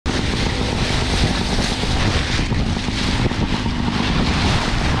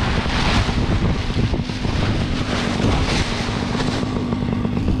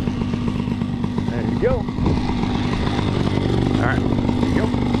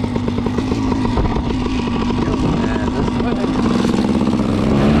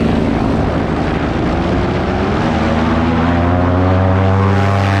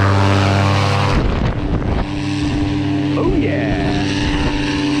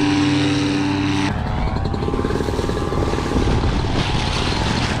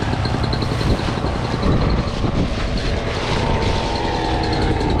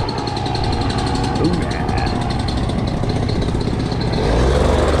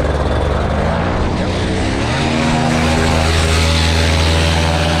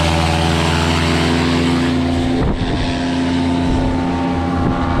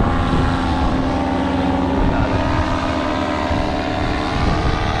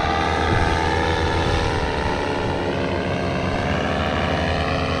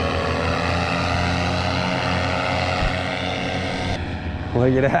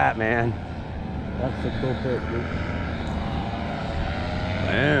Look at that, man. That's a cool pick, dude.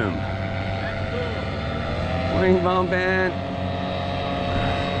 Boom. Wing bumping.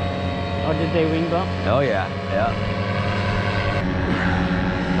 Oh, did they wing bump? Oh yeah, yeah.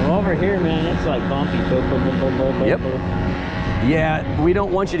 Well, over here, man, it's like bumpy. Boop, boop, boop, boop, boop, Yep. boop. Yeah, we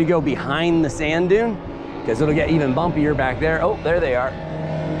don't want you to go behind the sand dune because it'll get even bumpier back there. Oh, there they are.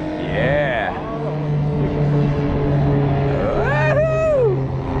 Yeah. Woohoo!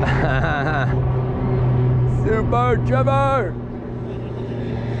 Super Trevor!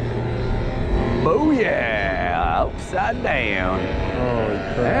 Oh yeah, upside down. Holy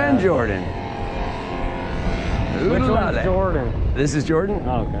crap. And Jordan. Which Oodle one's lolly. Jordan? This is Jordan?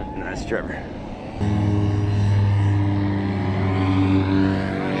 Oh, okay. And that's Trevor.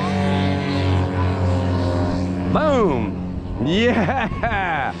 Boom!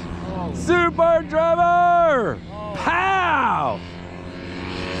 Yeah! Super Trevor! Pow!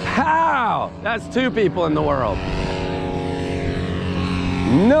 Pow! That's 2 people in the world.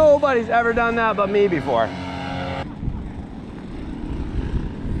 Nobody's ever done that but me before.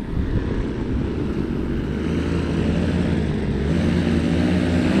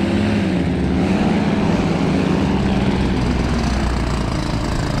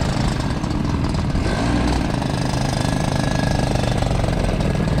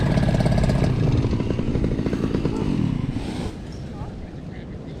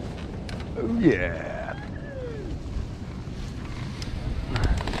 Oh yeah.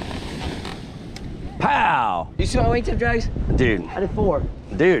 Pow! You see my wingtip drags? Dude, I did 4.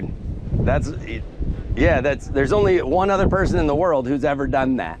 dude, there's only one other person in the world who's ever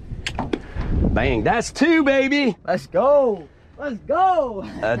done that. Bang, that's 2, baby. Let's go. Let's go.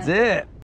 That's it.